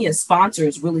 And to me, a sponsor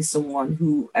is really someone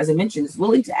who, as I mentioned, is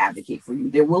willing to advocate for you.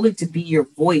 They're willing to be your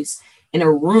voice in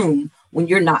a room when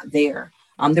you're not there.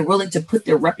 They're willing to put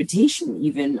their reputation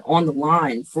even on the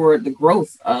line for the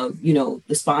growth of, the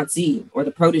sponsee or the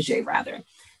protege, rather.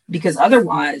 Because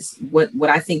otherwise, what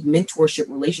I think mentorship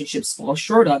relationships fall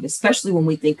short of, especially when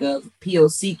we think of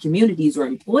POC communities or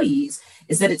employees,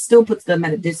 is that it still puts them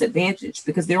at a disadvantage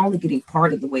because they're only getting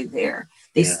part of the way there.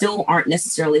 they still aren't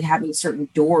necessarily having certain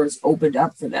doors opened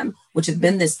up for them, which have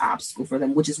been this obstacle for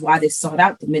them, which is why they sought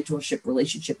out the mentorship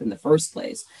relationship in the first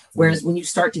place. Whereas when you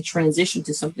start to transition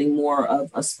to something more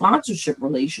of a sponsorship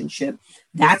relationship,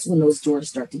 that's when those doors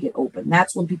start to get open.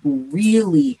 That's when people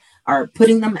really are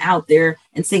putting them out there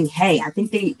and saying, hey, I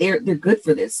think they're good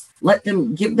for this.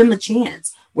 Give them a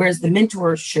chance. Whereas the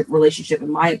mentorship relationship,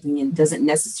 in my opinion, doesn't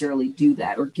necessarily do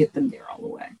that or get them there all the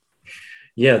way.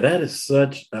 Yeah, that is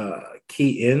such a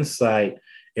key insight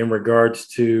in regards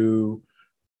to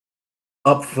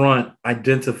upfront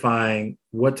identifying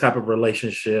what type of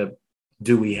relationship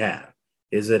do we have.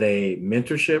 Is it a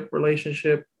mentorship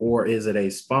relationship or is it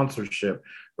a sponsorship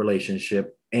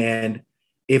relationship? And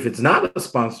if it's not a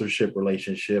sponsorship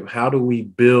relationship, how do we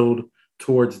build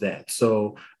towards that?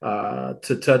 So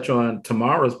to touch on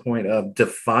Tamara's point of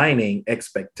defining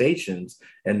expectations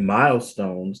and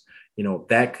milestones,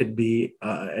 that could be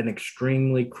an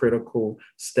extremely critical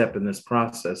step in this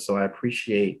process. So I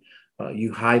appreciate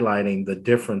you highlighting the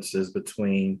differences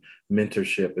between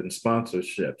mentorship and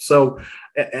sponsorship. So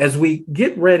as we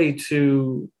get ready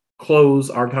to close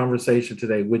our conversation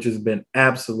today, which has been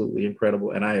absolutely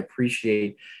incredible, and I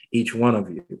appreciate each one of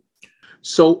you.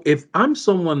 So if I'm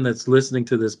someone that's listening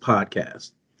to this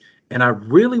podcast and I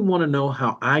really want to know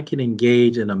how I can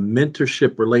engage in a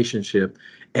mentorship relationship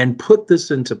and put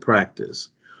this into practice,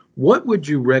 what would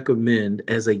you recommend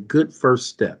as a good first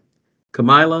step?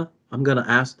 Kamila, I'm going to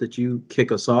ask that you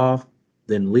kick us off,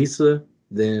 then Lisa,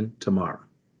 then Tamara.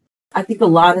 I think a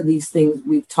lot of these things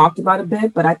we've talked about a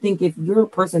bit, but I think if you're a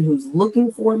person who's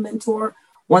looking for a mentor,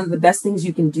 one of the best things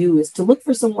you can do is to look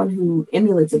for someone who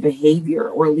emulates a behavior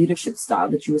or a leadership style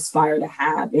that you aspire to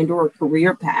have, and or a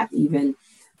career path even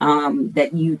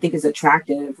that you think is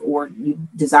attractive or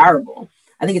desirable.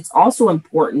 I think it's also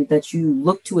important that you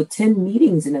look to attend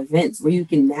meetings and events where you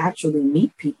can naturally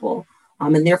meet people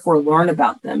and therefore learn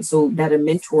about them so that a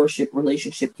mentorship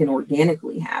relationship can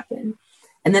organically happen.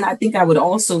 And then I think I would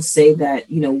also say that,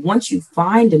 once you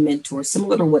find a mentor,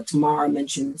 similar to what Tamara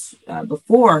mentioned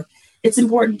before, it's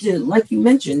important to, like you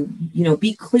mentioned,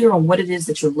 be clear on what it is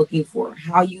that you're looking for,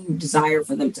 how you desire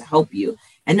for them to help you,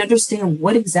 and understand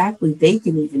what exactly they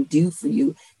can even do for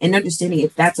you, and understanding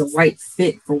if that's a right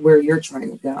fit for where you're trying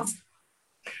to go.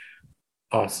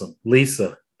 Awesome.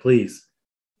 Lisa, please.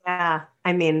 Yeah,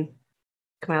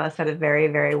 Kamila said it very,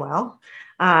 very well.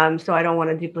 So I don't want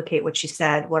to duplicate what she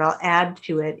said. What I'll add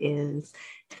to it is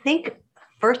think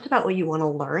first about what you want to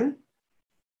learn,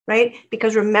 right?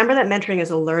 Because remember that mentoring is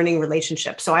a learning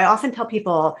relationship. So I often tell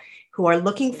people who are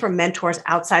looking for mentors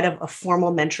outside of a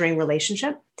formal mentoring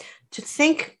relationship to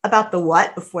think about the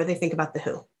what before they think about the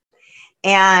who.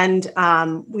 And,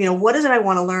 what is it I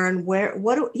want to learn?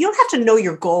 You don't have to know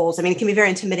your goals. It can be very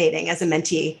intimidating as a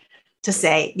mentee to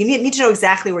say, you need to know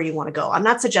exactly where you want to go. I'm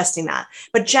not suggesting that,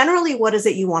 but generally, what is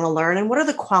it you want to learn? And what are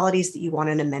the qualities that you want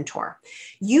in a mentor?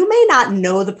 You may not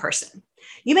know the person.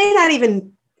 You may not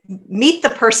even meet the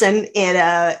person in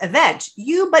an event,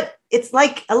 but it's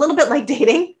like a little bit like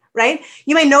dating, right?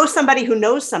 You may know somebody who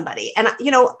knows somebody. And,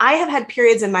 I have had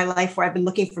periods in my life where I've been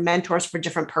looking for mentors for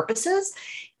different purposes.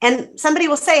 And somebody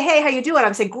will say, hey, how you doing?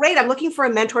 I'm saying, great. I'm looking for a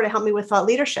mentor to help me with thought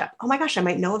leadership. Oh my gosh, I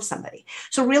might know of somebody.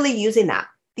 So really using that.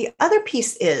 The other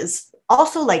piece is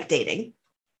also like dating.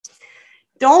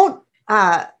 Don't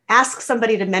ask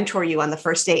somebody to mentor you on the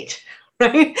first date,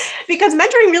 right? Because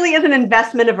mentoring really is an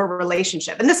investment of a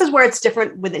relationship. And this is where it's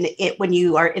different within it when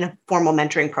you are in a formal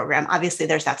mentoring program. Obviously,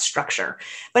 there's that structure.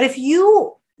 But if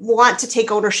you want to take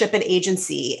ownership and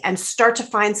agency and start to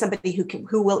find somebody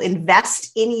who will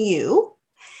invest in you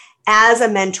as a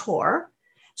mentor,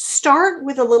 start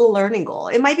with a little learning goal.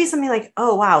 It might be something like,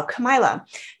 oh, wow, Kamila,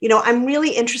 I'm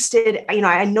really interested.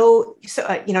 I know,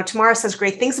 Tamara says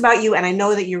great things about you. And I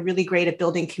know that you're really great at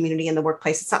building community in the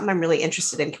workplace. It's something I'm really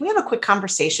interested in. Can we have a quick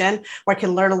conversation where I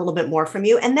can learn a little bit more from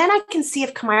you? And then I can see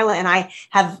if Kamila and I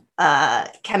have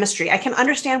chemistry. I can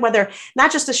understand whether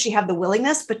not just does she have the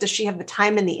willingness, but does she have the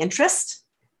time and the interest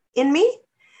in me?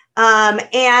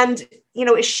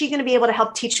 Is she going to be able to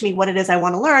help teach me what it is I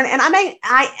want to learn? And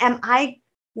am I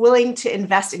willing to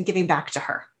invest in giving back to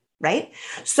her, right?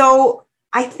 So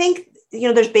I think,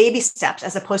 there's baby steps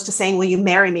as opposed to saying, will you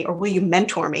marry me or will you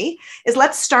mentor me? Is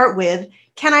let's start with,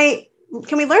 can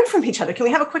we learn from each other? Can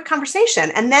we have a quick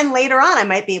conversation? And then later on, I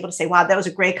might be able to say, wow, that was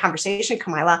a great conversation,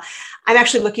 Kamila. I'm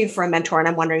actually looking for a mentor and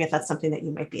I'm wondering if that's something that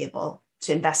you might be able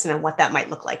to invest in and what that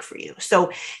might look like for you.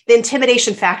 So the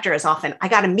intimidation factor is often, I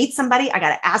got to meet somebody, I got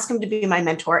to ask them to be my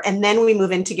mentor, and then we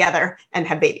move in together and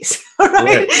have babies.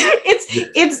 Right?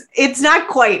 It's not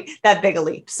quite that big a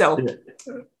leap. So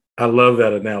I love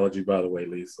that analogy, by the way,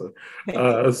 Lisa.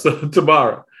 So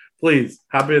Tamara, please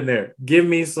hop in there. Give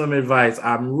me some advice.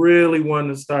 I'm really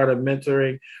wanting to start a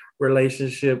mentoring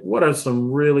relationship. What are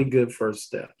some really good first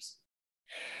steps?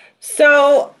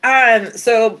 So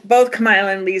both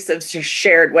Kamila and Lisa have just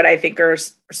shared what I think are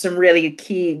some really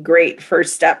key, great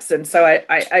first steps. And so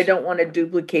I don't want to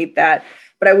duplicate that,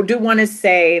 but I do want to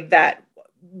say that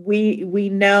we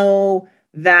know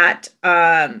that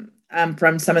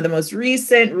from some of the most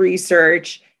recent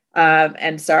research,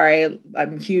 and sorry,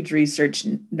 I'm a huge research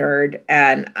nerd,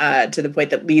 and to the point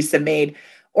that Lisa made,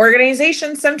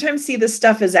 organizations sometimes see this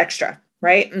stuff as extra,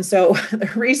 right? And so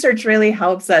the research really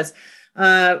helps us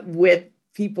with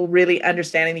people really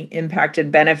understanding the impact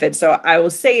and benefits. So I will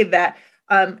say that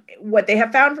what they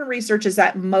have found from research is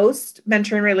that most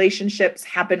mentoring relationships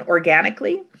happen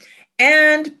organically,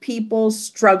 and people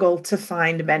struggle to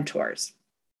find mentors.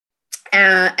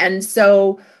 And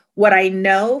so what I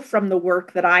know from the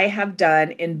work that I have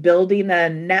done in building a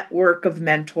network of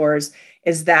mentors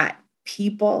is that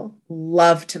people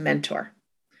love to mentor.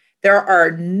 There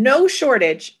are no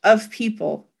shortage of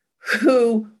people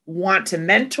who want to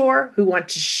mentor, who want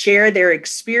to share their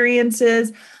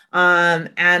experiences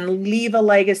and leave a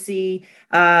legacy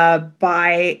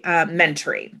by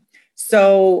mentoring.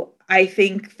 So I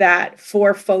think that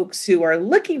for folks who are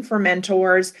looking for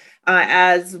mentors,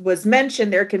 as was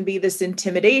mentioned, there can be this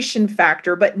intimidation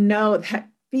factor, but know that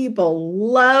people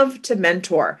love to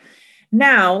mentor.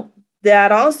 Now,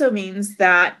 that also means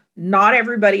that not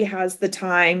everybody has the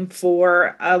time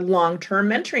for a long-term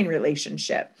mentoring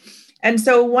relationship. And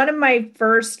so one of my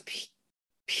first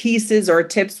pieces or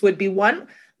tips would be, one,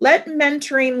 let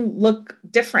mentoring look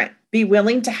different. Be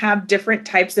willing to have different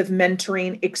types of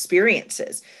mentoring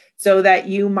experiences, so that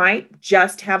you might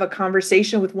just have a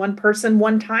conversation with one person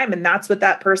one time, and that's what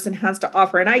that person has to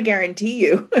offer. And I guarantee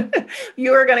you,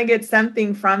 you are going to get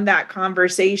something from that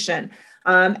conversation.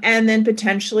 And then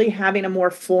potentially having a more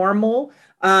formal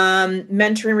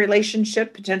mentoring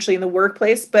relationship, potentially in the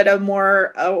workplace, but a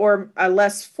more or a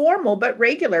less formal but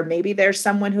regular. Maybe there's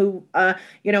someone who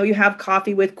you have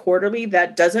coffee with quarterly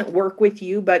that doesn't work with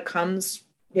you, but comes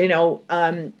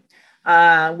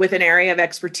with an area of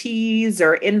expertise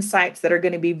or insights that are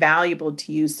going to be valuable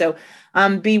to you. So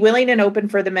be willing and open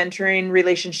for the mentoring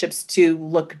relationships to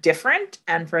look different,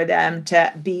 and for them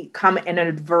to become in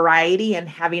a variety, and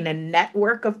having a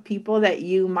network of people that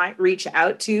you might reach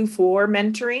out to for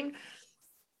mentoring.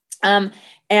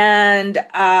 And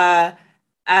I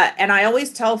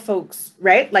always tell folks,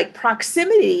 right, like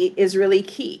proximity is really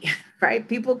key. Right?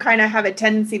 People kind of have a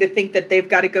tendency to think that they've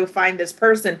got to go find this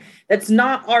person that's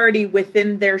not already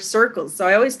within their circles. So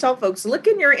I always tell folks, look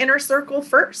in your inner circle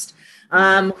first.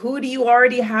 Who do you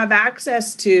already have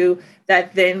access to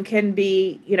that then can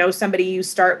be, somebody you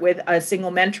start with a single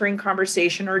mentoring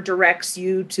conversation or directs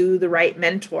you to the right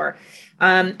mentor.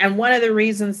 And one of the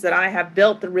reasons that I have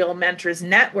built the Real Mentors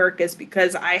Network is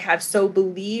because I have so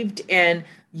believed in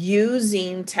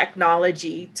using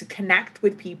technology to connect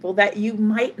with people that you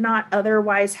might not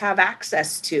otherwise have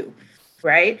access to,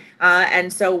 right?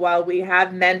 And so while we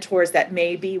have mentors that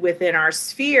may be within our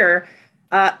sphere,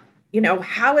 how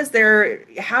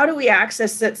do we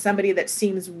access somebody that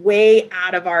seems way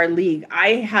out of our league?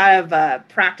 I have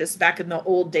practiced back in the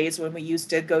old days when we used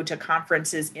to go to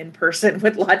conferences in person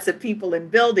with lots of people in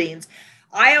buildings.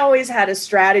 I always had a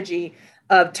strategy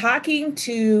of talking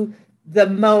to the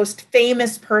most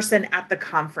famous person at the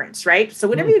conference, right? So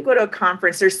whenever you go to a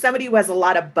conference, there's somebody who has a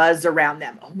lot of buzz around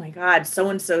them. Oh my God,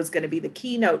 so-and-so is going to be the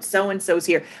keynote, so-and-so's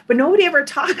here. But nobody ever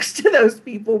talks to those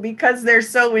people because they're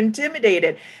so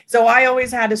intimidated. So I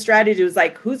always had a strategy. It was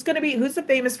like, who's the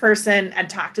famous person, and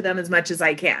talk to them as much as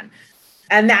I can.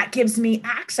 And that gives me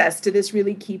access to this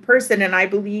really key person. And I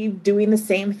believe doing the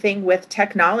same thing with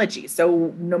technology.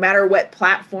 So no matter what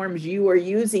platforms you are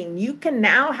using, you can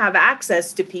now have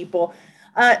access to people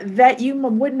that you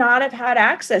would not have had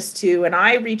access to. And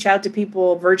I reach out to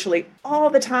people virtually all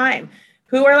the time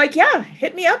who are like, yeah,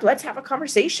 hit me up. Let's have a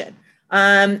conversation.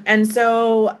 And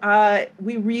so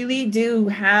we really do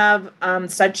have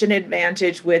such an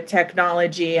advantage with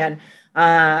technology. And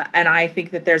I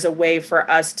think that there's a way for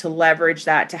us to leverage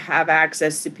that, to have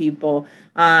access to people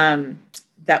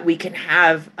that we can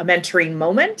have a mentoring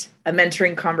moment, a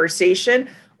mentoring conversation,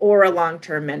 or a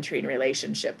long-term mentoring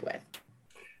relationship with.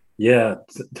 Yeah,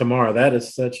 Tamara, that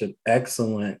is such an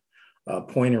excellent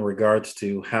point in regards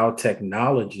to how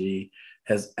technology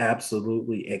has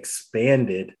absolutely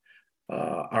expanded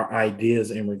our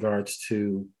ideas in regards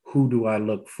to who do I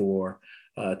look for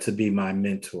to be my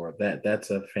mentor.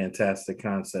 That's a fantastic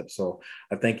concept. So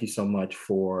I thank you so much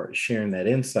for sharing that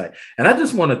insight. And I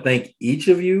just want to thank each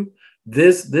of you.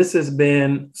 This has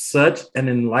been such an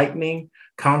enlightening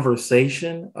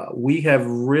conversation. We have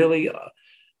really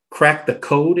cracked the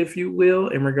code, if you will,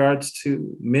 in regards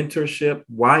to mentorship,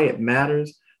 why it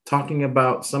matters, talking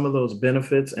about some of those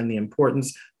benefits and the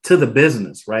importance to the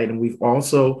business, right? And we've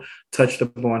also touched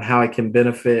upon how it can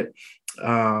benefit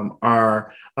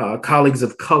our colleagues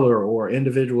of color or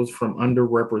individuals from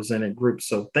underrepresented groups.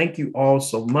 So thank you all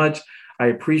so much. I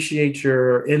appreciate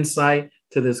your insight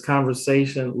to this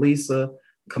conversation. Lisa,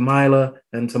 Kamila,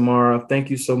 and Tamara, thank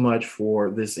you so much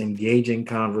for this engaging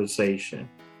conversation.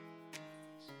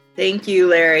 Thank you,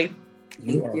 Larry.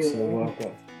 You are so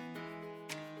welcome.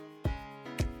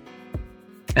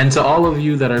 And to all of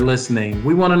you that are listening,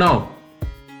 we want to know,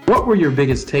 what were your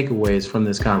biggest takeaways from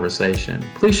this conversation?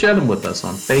 Please share them with us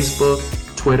on Facebook,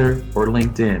 Twitter, or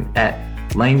LinkedIn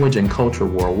at Language and Culture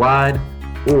Worldwide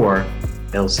or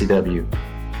LCW.